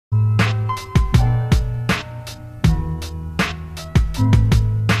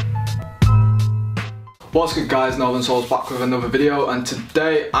What's good guys, Northern Souls back with another video, and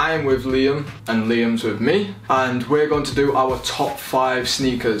today I'm with Liam and Liam's with me, and we're going to do our top 5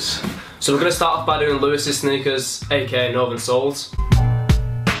 sneakers. So we're going to start off by doing Lewis's sneakers, aka Northern Souls.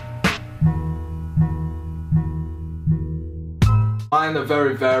 Mine are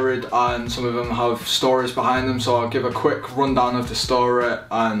very varied and some of them have stories behind them, so I'll give a quick rundown of the story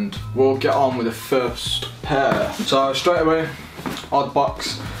and we'll get on with the first pair. So straight away, odd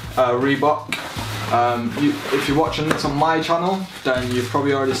box, Reebok. If you're watching this on my channel, then you've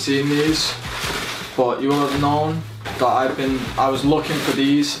probably already seen these, but you will have known that I was looking for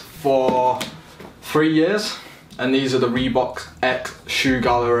these for 3 years, and these are the Reebok X shoe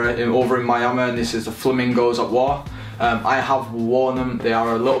gallery over in Miami, and this is the Flamingos at War. I have worn them, they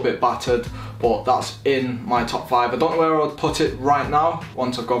are a little bit battered, but that's in my top 5. I don't know where I'd put it right now,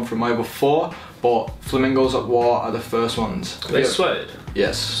 once I've gone through my other 4, but Flamingos at War are the first ones. Are they suede?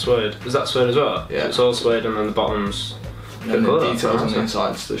 Yes. Suede. Is that suede as well? Yeah. It's all suede and then the bottoms. And the details on the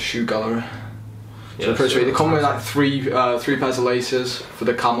inside, it's the shoe gallery. Yeah, so pretty sweet. They come with like three pairs of laces for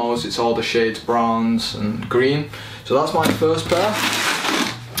the camos. It's all the shades browns and green. So that's my first pair.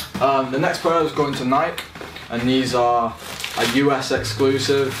 The next pair is going to Nike, and these are a US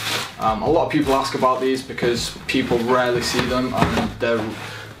exclusive. A lot of people ask about these because people rarely see them, and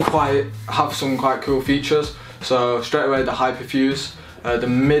they have some quite cool features. So straight away, the Hyperfuse. The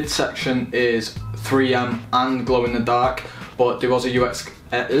mid section is 3M and glow in the dark, but there was a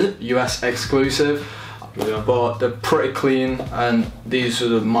US exclusive. Yeah. But they're pretty clean, and these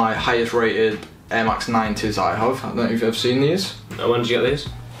are my highest rated Air Max 90s I have. I don't know if you've ever seen these. When did you get these?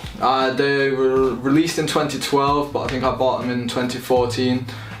 They were released in 2012, but I think I bought them in 2014.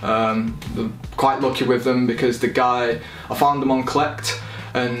 Quite lucky with them because I found them on Collect,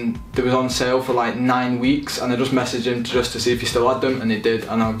 and they was on sale for like 9 weeks, and I just messaged him just to see if he still had them, and he did,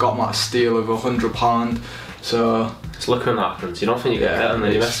 and I got them at a steal of £100. So it's lucky when that happens. You don't think you can get them,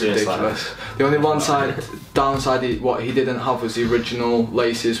 then you message him. Ridiculous. The only downside, what he didn't have was the original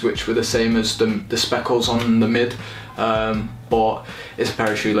laces, which were the same as the speckles on the mid. But it's a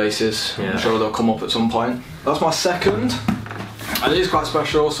pair of shoelaces. Yeah. I'm sure they'll come up at some point. That's my second. And it is quite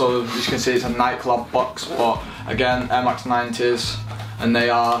special, so as you can see it's a nightclub box, but again, Air Max 90s, and they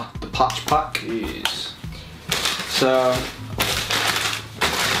are the patch pack. Yes. So,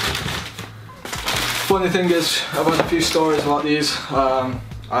 funny thing is, I've had a few stories about these.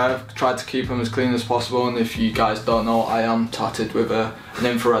 I've tried to keep them as clean as possible, and if you guys don't know, I am tatted with an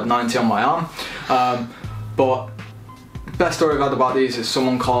infrared 90 on my arm. But the best story I've had about these is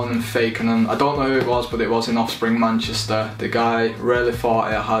someone calling them fake, and I don't know who it was, but it was in Offspring Manchester. The guy really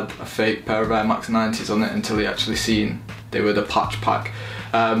thought it had a fake pair of Air Max 90s on it until he actually seen they were the patch pack.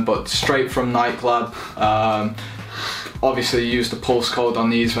 But straight from Nightclub. Obviously used the pulse code on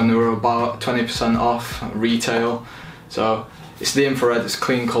these when they were about 20% off retail. So it's the infrared, it's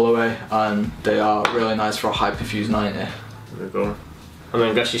clean colourway, and they are really nice for a Hyperfuse 90. There we go. And then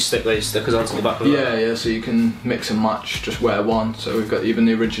I guess you stick these stickers onto the back of it. Yeah, so you can mix and match, just wear one. So we've got even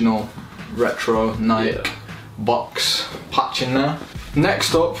the original retro Nike box patch in there.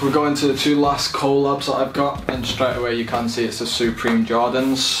 Next up, we're going to the 2 last collabs that I've got, and straight away you can see it's the Supreme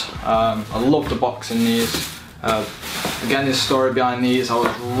Jordans. I love the box in these. Again, there's a story behind these. I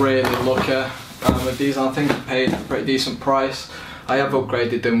was really lucky with these, and I think I paid a pretty decent price. I have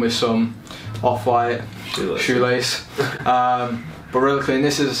upgraded them with some off-white shoelace. But really clean.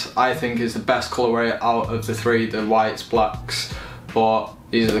 This is, I think, is the best colourway out of the 3, the whites, blacks, but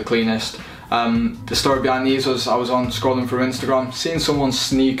these are the cleanest. The story behind these was I was scrolling through Instagram, seeing someone's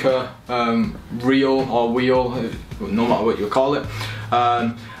sneaker reel or wheel, no matter what you call it,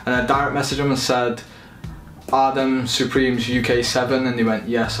 and I direct messaged them and said, are them Supremes UK 7? And they went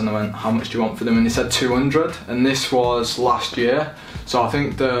yes, and I went, how much do you want for them? And they said 200, and this was last year, so I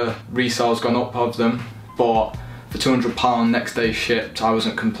think the resale's gone up of them, but for £200 next day shipped, I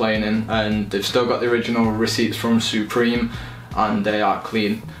wasn't complaining, and they've still got the original receipts from Supreme, and they are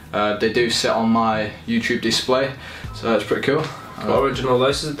clean. They do sit on my YouTube display, so that's pretty cool. What original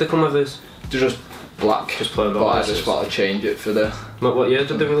laces did they come with these? They're just black, just plain but I just thought I'd change it for the... What year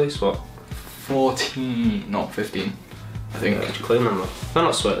did they release? What? 14, not 15, I think. Yeah, clean them though. They're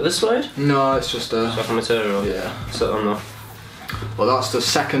not suede. Are they suede? No, it's just a... It's like a material? Yeah. Sit on though. Well, that's the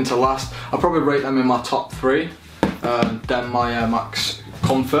second to last. I'll probably rate them in my top 3. Then my Air Max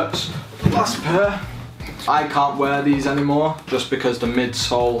Comforts. Last pair. I can't wear these anymore just because the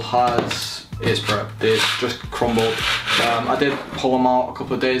midsole it's just crumbled. I did pull them out a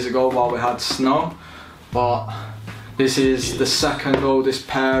couple of days ago while we had snow, but this is the second oldest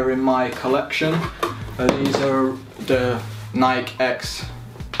pair in my collection. These are the Nike X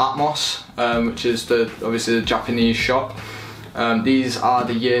Atmos, which is obviously the Japanese shop. These are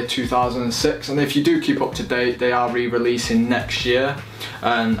the year 2006, and if you do keep up to date, they are re-releasing next year.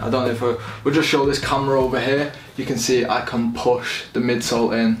 And I don't know if we'll just show this camera over here. You can see I can push the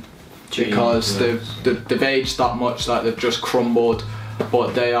midsole in because they've aged that much that they've just crumbled.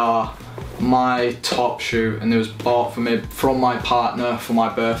 But they are my top shoe, and it was bought for me from my partner for my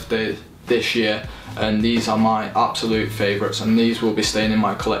birthday this year. And these are my absolute favourites, and these will be staying in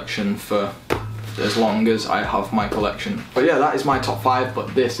my collection for as long as I have my collection. But yeah, that is my top 5,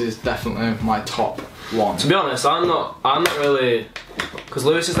 but this is definitely my top 1. To be honest, I'm not really, because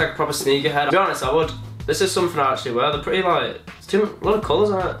Lewis is like a proper sneakerhead. To be honest, this is something I actually wear. They're pretty like, a lot of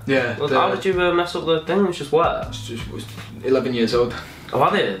colours on it. Yeah. How did you mess up the thing? It's just wear. It was 11 years old. Oh,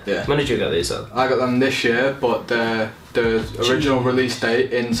 are they? Yeah. When did you get these then? I got them this year, but the original release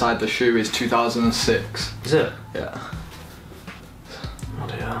date inside the shoe is 2006. Is it? Yeah. Oh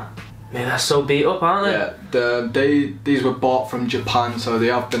dear. Man, they're so beat up, aren't they? Yeah. These were bought from Japan, so they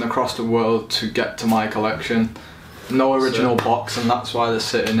have been across the world to get to my collection. No original box, and that's why they're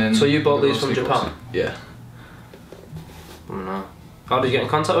sitting in. So you bought these from Japan? Yeah. I don't know. How did you get in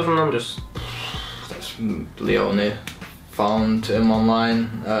contact with them? That's Leonie. Found him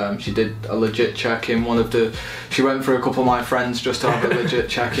online. She did a legit check in she went through a couple of my friends just to have a legit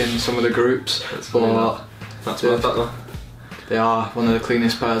check in some of the groups. That's worth that though. They are one of the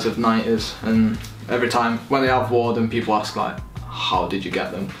cleanest pairs of 90s, and every time when they have worn them, people ask like, how did you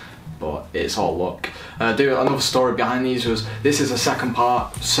get them? But it's all luck. Another story behind these was, this is a second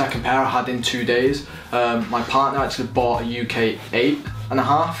pair I had in 2 days. My partner actually bought a UK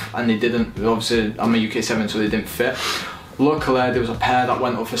 8.5, and they didn't, obviously I'm a UK 7, so they didn't fit. Luckily there was a pair that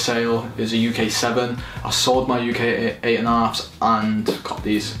went up for sale. It was a UK 7. I sold my UK 8.5s and got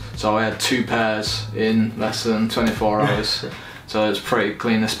these. So I had 2 pairs in less than 24 hours. So it's pretty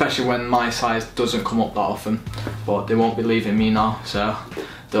clean, especially when my size doesn't come up that often. But they won't be leaving me now, so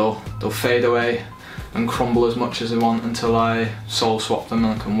they'll fade away and crumble as much as they want until I soul swap them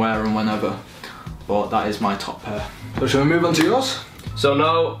and can wear them whenever. But that is my top pair. So shall we move on to yours? So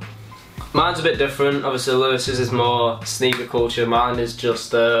no, mine's a bit different. Obviously Lewis's is more sneaker culture. Mine is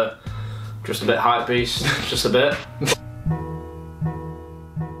just a bit hype beast, just a bit.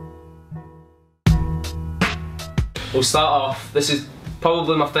 We'll start off. This is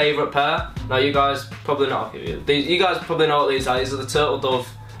probably my favourite pair. Now you guys probably not. You guys probably know what these are. These are the Turtle Dove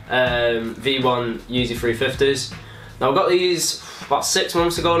V1 Yeezy 350s. Now I got these about 6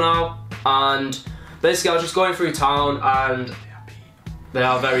 months ago now, and basically I was just going through town and they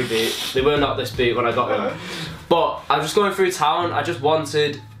are very beat. They were not this beat when I got them. But I was just going through town, I just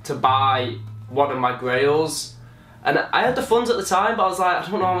wanted to buy one of my grails. And I had the funds at the time, but I was like, I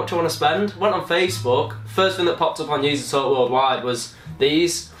don't know how much I want to spend. Went on Facebook, first thing that popped up on Yeezy Total Worldwide was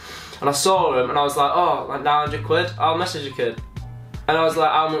these. And I saw them and I was like, oh, like 900 quid, I'll message a kid. And I was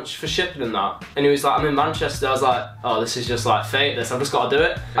like, how much for shipping and that? And he was like, I'm in Manchester. I was like, oh, this is just like fate, I've just got to do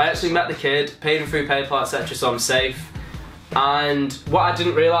it. I actually met the kid, paid him through PayPal, etc, so I'm safe. And what I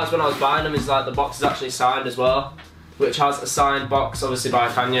didn't realise when I was buying them is like the box is actually signed as well, which has a signed box obviously by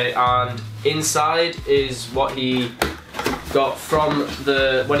Kanye, and inside is what he got from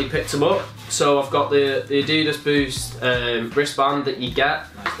when he picked them up. So I've got the Adidas Boost wristband that you get,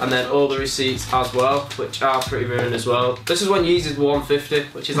 and then all the receipts as well, which are pretty ruined as well. This is when Yeezys were 150,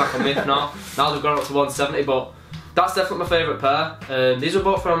 which is like a myth now. Now they've gone up to 170, but that's definitely my favourite pair. These were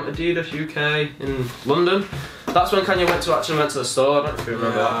bought from Adidas UK in London. That's when Kanye actually went to the store. I don't know if you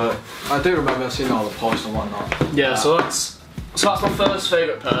remember that. But I do remember seeing all the posts and whatnot. Yeah, so that's my first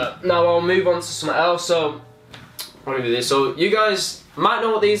favourite pair. Now I'll move on to something else. So what do we do? So you guys might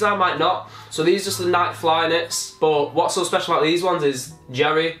know what these are, might not. So these are just the Nike Fly Knits, but what's so special about these ones is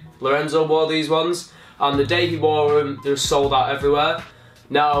Jerry Lorenzo wore these ones, and the day he wore them, they were sold out everywhere.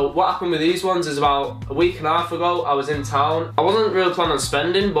 Now, what happened with these ones is about a week and a half ago, I was in town. I wasn't really planning on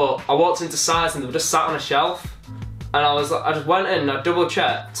spending, but I walked into size and they were just sat on a shelf. And I just went in and I double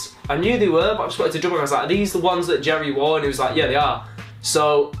checked. I knew they were, but I just wanted to double check. I was like, are these the ones that Jerry wore? And he was like, yeah, they are.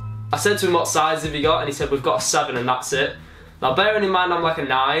 So I said to him, what size have you got? And he said, we've got a 7 and that's it. Now, bearing in mind I'm like a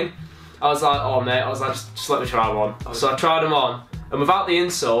 9, I was like, oh mate, just let me try one. So I tried them on. And without the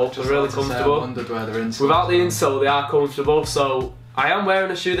insole, they're really comfortable. I wondered where they're insoles. Without the insole, they are comfortable. So I am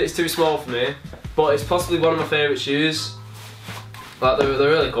wearing a shoe that is too small for me, but it's possibly one of my favourite shoes. Like, they're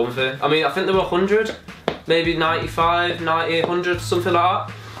really comfy. I mean, I think they were 100, maybe 95, 90, 100, something like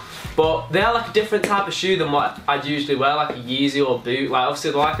that. But they are like a different type of shoe than what I'd usually wear, like a Yeezy or boot. Like,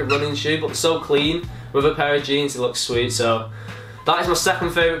 obviously they're like a running shoe, but they're so clean. With a pair of jeans, it looks sweet. So that is my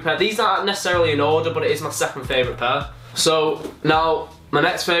second favourite pair. These aren't necessarily in order, but it is my second favourite pair. So now my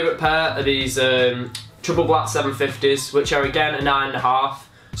next favourite pair are these triple black 750s, which are again a 9.5.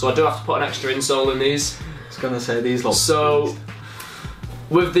 So I do have to put an extra insole in these. I was gonna say these look. So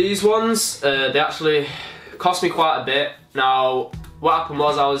with these ones, they actually cost me quite a bit. Now what happened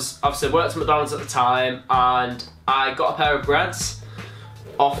was I was obviously worked at McDonald's at the time, and I got a pair of Breads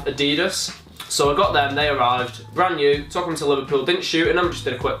off Adidas. So I got them, they arrived, brand new, took them to Liverpool, didn't shoot in them, just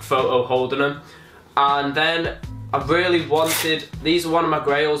did a quick photo holding them. And then I really wanted, these are one of my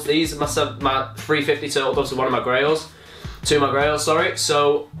grails, these are my 350 Turtle Doves are one of my grails, two of my grails, sorry.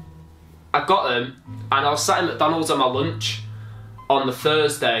 So I got them, and I was sat in McDonald's on my lunch on the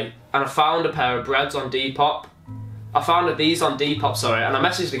Thursday, and I found a pair of Breads on Depop. I found these on Depop, sorry, and I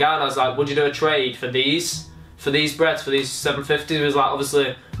messaged the guy and I was like, would you do a trade for these? For these Breads, for these 750s? It was like,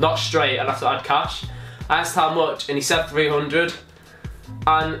 obviously not straight, and I thought I'd cash. I asked how much, and he said 300.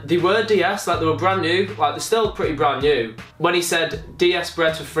 And they were DS, like they were brand new, like they're still pretty brand new. When he said DS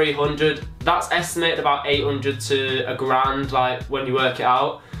Breads for 300, that's estimated about 800 to a grand, like when you work it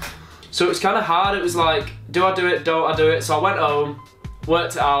out. So it was kind of hard. It was like, do I do it, don't I do it? So I went home,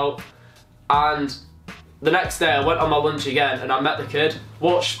 worked it out, and the next day I went on my lunch again and I met the kid,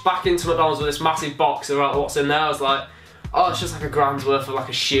 walked back into McDonald's with this massive box and like, what's in there? I was like, oh, it's just like a grand's worth of like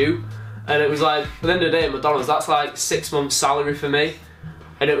a shoe. And it was like, at the end of the day at McDonald's, that's like 6 months salary for me.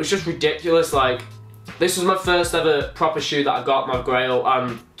 And it was just ridiculous. Like, this was my first ever proper shoe that I got, my grail,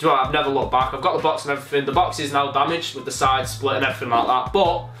 and do you know what, I've never looked back. I've got the box and everything. The box is now damaged with the sides split and everything like that,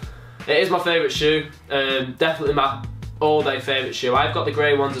 but it is my favourite shoe. Definitely my all-day favourite shoe. I've got the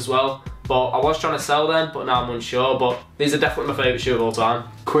grey ones as well, but I was trying to sell them, but now I'm unsure. But these are definitely my favourite shoe of all time.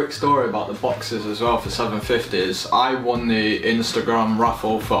 Quick story about the boxes as well for 750s. I won the Instagram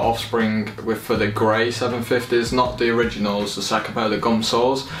raffle for Offspring for the grey 750s, not the originals, the second pair of the gum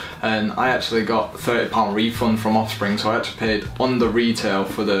soles, and I actually got £30 refund from Offspring, so I actually paid under retail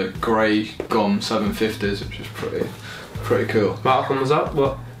for the grey gum 750s, which is pretty cool. How come was that?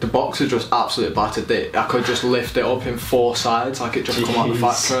 What? The box is just absolutely battered. I could just lift it up in 4 sides, like it just come out the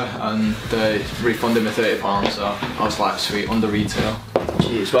factory, and they refunded me £30, so I was like, sweet, under retail.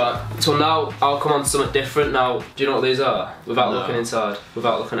 Jeez, right, so now I'll come on to something different now. Do you know what these are? Without looking inside,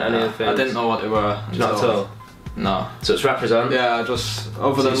 without looking at any of the things. I didn't know what they were. Do you know at all? No. So it's Represent? Yeah, just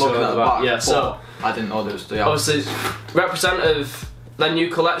other than looking at the back, yeah, so I didn't know there was the obviously, Represent of their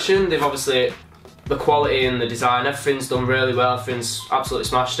new collection, they've obviously, the quality and the design, everything's done really well, everything's absolutely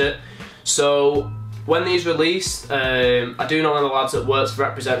smashed it. So when these released, I do know one of the lads that works for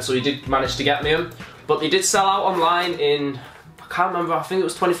Represent, so he did manage to get me them, but they did sell out online in, I can't remember, I think it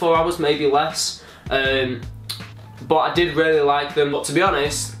was 24 hours, maybe less, but I did really like them. But to be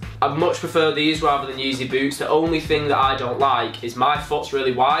honest, I much prefer these rather than Yeezy boots. The only thing that I don't like is my foot's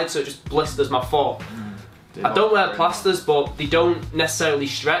really wide, so it just blisters my foot. I don't wear plasters, but they don't necessarily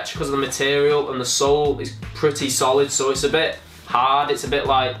stretch because of the material, and the sole is pretty solid, so it's a bit hard. It's a bit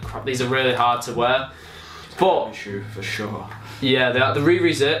like, crap, these are really hard to wear. But shoe for sure. Yeah, they are the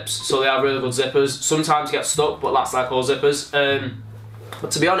Riri zips, so they are really good zippers. Sometimes get stuck, but that's like all zippers.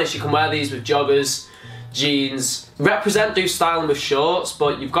 But to be honest, you can wear these with joggers, jeans. Represent do styling with shorts,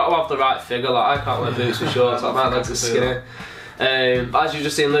 but you've got to have the right figure. Like, I can't wear boots with shorts, like my legs are skinny. As you've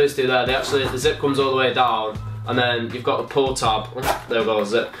just seen Lewis do there, the zip comes all the way down, and then you've got the pull tab. There goes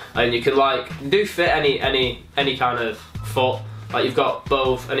zip, and you can like do fit any kind of foot. Like you've got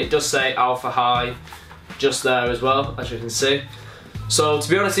both, and it does say Alpha High just there as well, as you can see. So to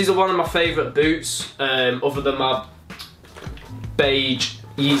be honest, these are one of my favourite boots, other than my beige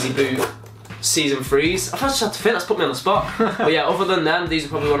Yeezy boot Season 3s. I've just had to think, that's put me on the spot. But yeah, other than them, these are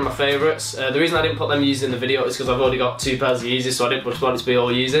probably one of my favourites. The reason I didn't put them Yeezy in the video is because I've already got 2 pairs of Yeezy, so I didn't just want it to be all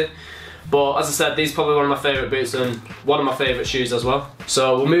Yeezy. But as I said, these are probably one of my favourite boots and one of my favourite shoes as well.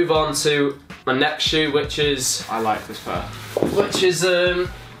 So we'll move on to my next shoe, which is... I like this pair. Which is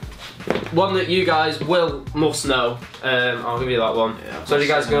one that you guys must know. I'll give you that one. Yeah, so you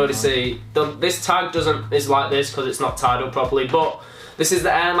guys can already see, this tag is like this because it's not tied up properly, but this is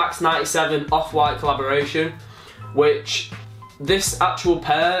the Air Max 97 Off-White collaboration, which this actual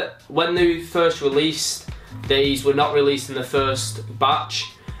pair, when they first released, these were not released in the first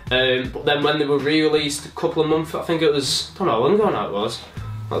batch, but then when they were re-released a couple of months, I think it was, I don't know how long ago now it was,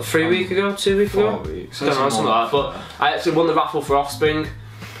 like 3 weeks ago, 2 weeks ago? 4 weeks. I don't know, something like that, but I actually won the raffle for Offspring,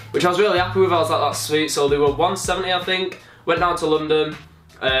 which I was really happy with. I was like, that's sweet. So they were 170, I think, went down to London,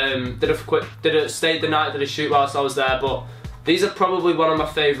 stayed the night, did a shoot whilst I was there, but these are probably one of my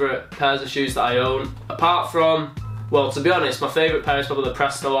favourite pairs of shoes that I own. Apart from, well, to be honest, my favourite pair is probably the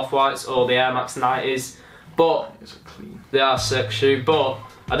Presto Off-Whites or the Air Max 90s. But it's clean. They are sick shoe. But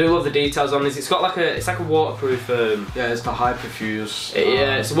I do love the details on these. It's got like it's like a waterproof. Yeah, it's the hyperfuse.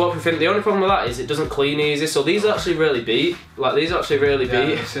 Yeah, it's a waterproof thing. The only problem with that is it doesn't clean easy. So these are actually really beat. Like these are actually really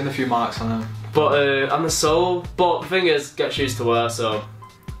beat. I've seen a few marks on them. But and the sole. But the thing is, get shoes to wear. So.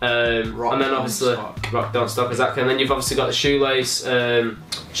 And then obviously rock don't stop, exactly. And then you've obviously got the shoelaces.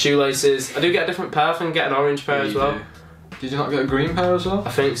 I do get a different pair. I think I get an orange pair as well. Did you not get a green pair as well? I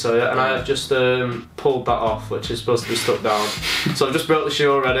think so, yeah. And I have just pulled that off, which is supposed to be stuck down. So I've just broke the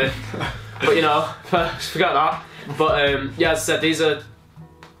shoe already. But you know, forget that. But yeah, as I said, these are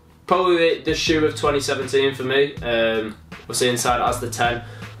probably the shoe of 2017 for me. We'll see inside it has the 10.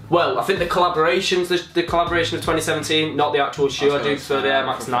 Well, I think the collaborations, the collaboration of 2017, not the actual shoe. I do prefer the Air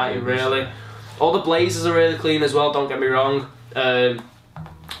Max 90, really. All the blazers are really clean as well, don't get me wrong.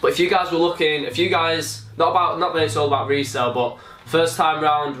 But if you guys were looking, not that it's all about resale, but first time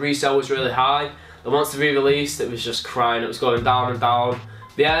round, resale was really high. And once they re-released, it was just crying, it was going down and down.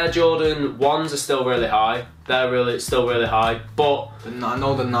 The Air Jordan 1s are still really high. They're still really high, but I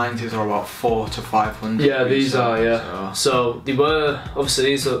know the 90s are about 400 to 500. Yeah, these are, yeah. So they were, obviously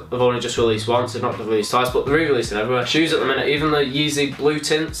these have only just released once, they've not released twice, but they're re-releasing everywhere. Shoes at the minute, even the Yeezy blue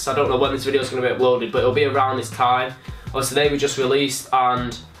tints, I don't know when this video is going to be uploaded, but it'll be around this time. Obviously they were just released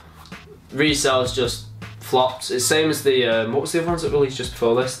and resale's just flopped. It's same as the, what was the other ones that released just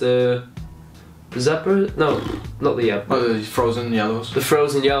before this? The zebra? No, not the zebra. Oh, the frozen yellows. The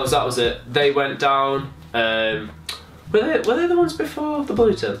frozen yellows, that was it. They went down. Were they the ones before the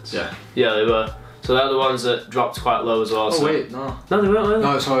blue tints? Yeah. Yeah, they were. So they're the ones that dropped quite low as well. Oh so. wait, no. No, they weren't, were they?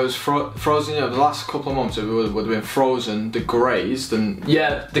 No, so it was frozen, yeah, the last couple of months it would have been frozen, the greys, then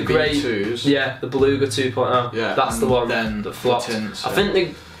yeah, the grey B2s. Yeah, the Beluga 2.0. Yeah, that's the one then that flopped. The tints, I think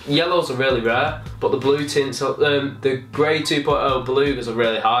the yellows are really rare, but the blue tints, the grey 2.0 Belugas are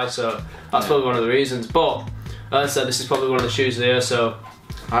really high, so that's probably one of the reasons. But as I said, this is probably one of the shoes of the year, so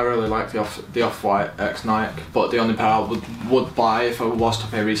I really like the Off-White X Nike, but the only pair I would buy if I was to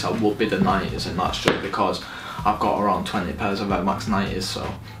pay resale would be the 90s, and that's just because I've got around 20 pairs of Air Max 90s, so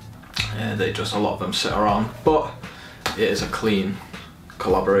yeah, a lot of them sit around. But it is a clean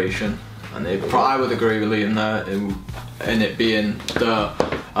collaboration, and I would agree with Liam there in it being the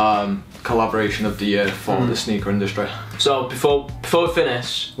collaboration of the year for the sneaker industry. So before we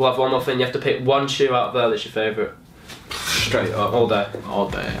finish, we'll have one more thing. You have to pick one shoe out of there that's your favourite. Straight up. All day. All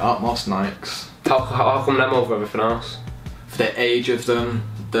day. Utmost Nikes. How come them over everything else? For the age of them,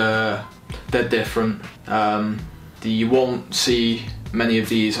 they're different. You won't see many of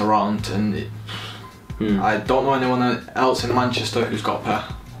these around, and I don't know anyone else in Manchester who's got a pair.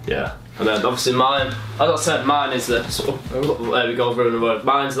 Yeah. And then obviously mine, as I said, mine is the, there we go, over in the word.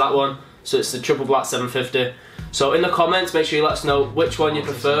 Mine's that one, so it's the triple black 750. So in the comments, make sure you let us know which one you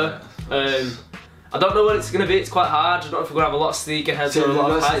prefer. I don't know what it's going to be, it's quite hard. I don't know if we're going to have a lot of sneakerheads or a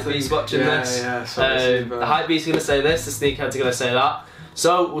lot of hype beasts watching this. Yeah, the hype beasts are going to say this, the sneakerheads are going to say that.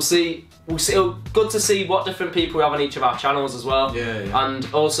 So we'll see. Good to see what different people we have on each of our channels as well. Yeah. And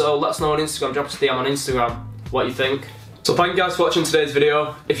also let us know on Instagram, drop us a DM on Instagram what you think. So thank you guys for watching today's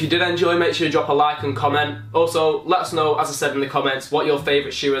video. If you did enjoy, make sure you drop a like and comment. Also, let us know, as I said in the comments, what your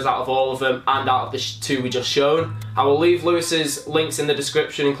favourite shoe is out of all of them and out of the two we just shown. I will leave Lewis's links in the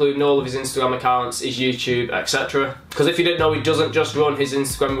description, including all of his Instagram accounts, his YouTube, etc. Because if you didn't know, he doesn't just run his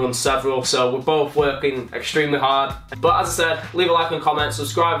Instagram, he runs several, so we're both working extremely hard. But as I said, leave a like and comment,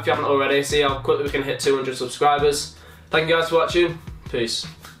 subscribe if you haven't already, see how quickly we can hit 200 subscribers. Thank you guys for watching, peace.